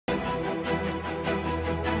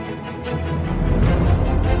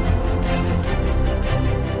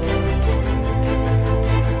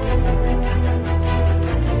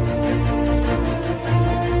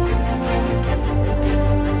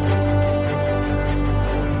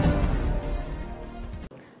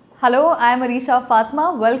Hello, I am Areesha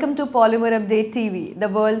Fatma. Welcome to Polymer Update TV, the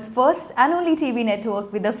world's first and only TV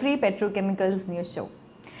network with a free petrochemicals news show.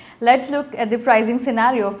 Let's look at the pricing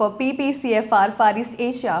scenario for PP CFR Far East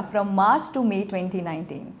Asia from March to May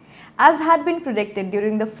 2019. As had been predicted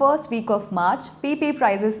during the first week of March, PP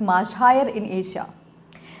prices marched higher in Asia.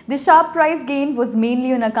 The sharp price gain was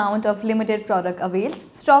mainly on account of limited product avails,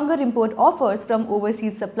 stronger import offers from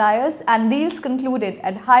overseas suppliers, and deals concluded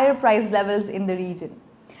at higher price levels in the region.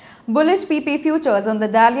 Bullish PP futures on the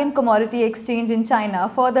Dalian Commodity Exchange in China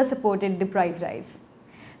further supported the price rise.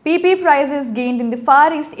 PP prices gained in the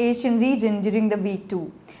Far East Asian region during the week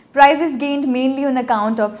too. Prices gained mainly on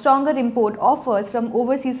account of stronger import offers from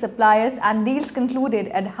overseas suppliers and deals concluded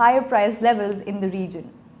at higher price levels in the region.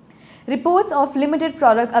 Reports of limited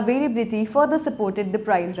product availability further supported the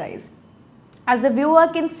price rise. As the viewer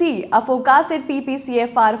can see, a forecasted PP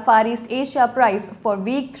CFR Far East Asia price for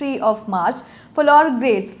week 3 of March for all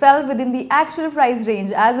grades fell within the actual price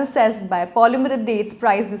range as assessed by Polymer Update's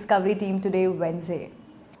price discovery team today, Wednesday.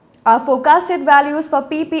 Our forecasted values for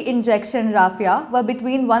PP injection raffia were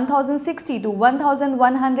between $1,060 to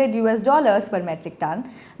 $1,100 per metric ton,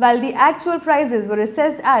 while the actual prices were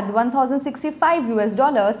assessed at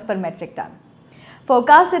 $1,065 per metric ton.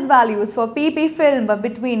 Forecasted values for PP film were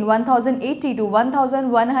between $1,080 to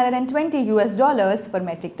 $1,120 per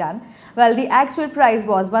metric ton, while the actual price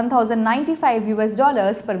was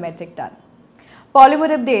 $1,095 per metric ton. Polymer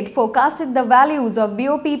Update forecasted the values of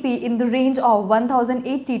BOPP in the range of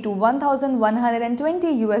 $1,080 to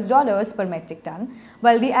 $1,120 per metric ton,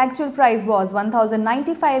 while the actual price was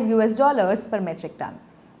 $1,095 per metric ton.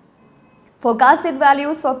 Forecasted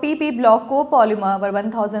values for PP block copolymer were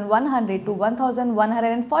 $1,100 to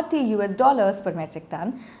 $1,140 per metric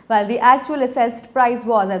ton, while the actual assessed price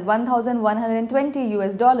was at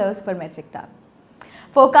 $1,120 per metric ton.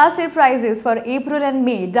 Forecasted prices for April and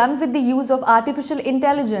May, done with the use of artificial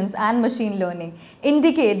intelligence and machine learning,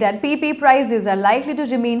 indicate that PP prices are likely to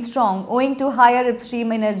remain strong owing to higher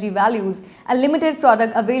upstream energy values and limited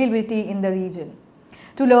product availability in the region.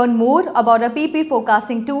 To learn more about our PP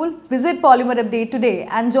forecasting tool, visit Polymer Update today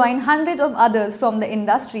and join hundreds of others from the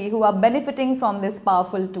industry who are benefiting from this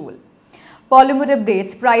powerful tool. Polymer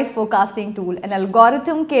Update's price forecasting tool, an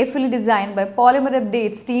algorithm carefully designed by Polymer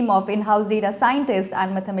Update's team of in-house data scientists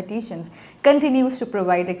and mathematicians, continues to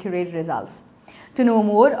provide accurate results. To know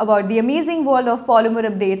more about the amazing world of Polymer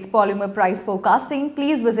Update's polymer price forecasting,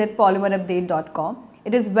 please visit polymerupdate.com.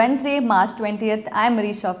 It is Wednesday, March 20th. I am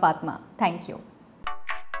Areesha Fatma. Thank you.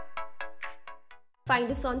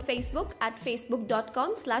 Find us on Facebook at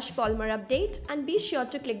facebook.com/polymerupdate and be sure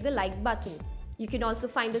to click the like button. You can also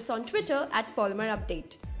find us on Twitter at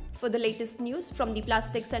polymerupdate. For the latest news from the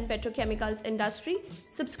plastics and petrochemicals industry,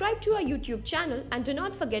 subscribe to our YouTube channel and do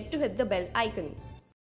not forget to hit the bell icon.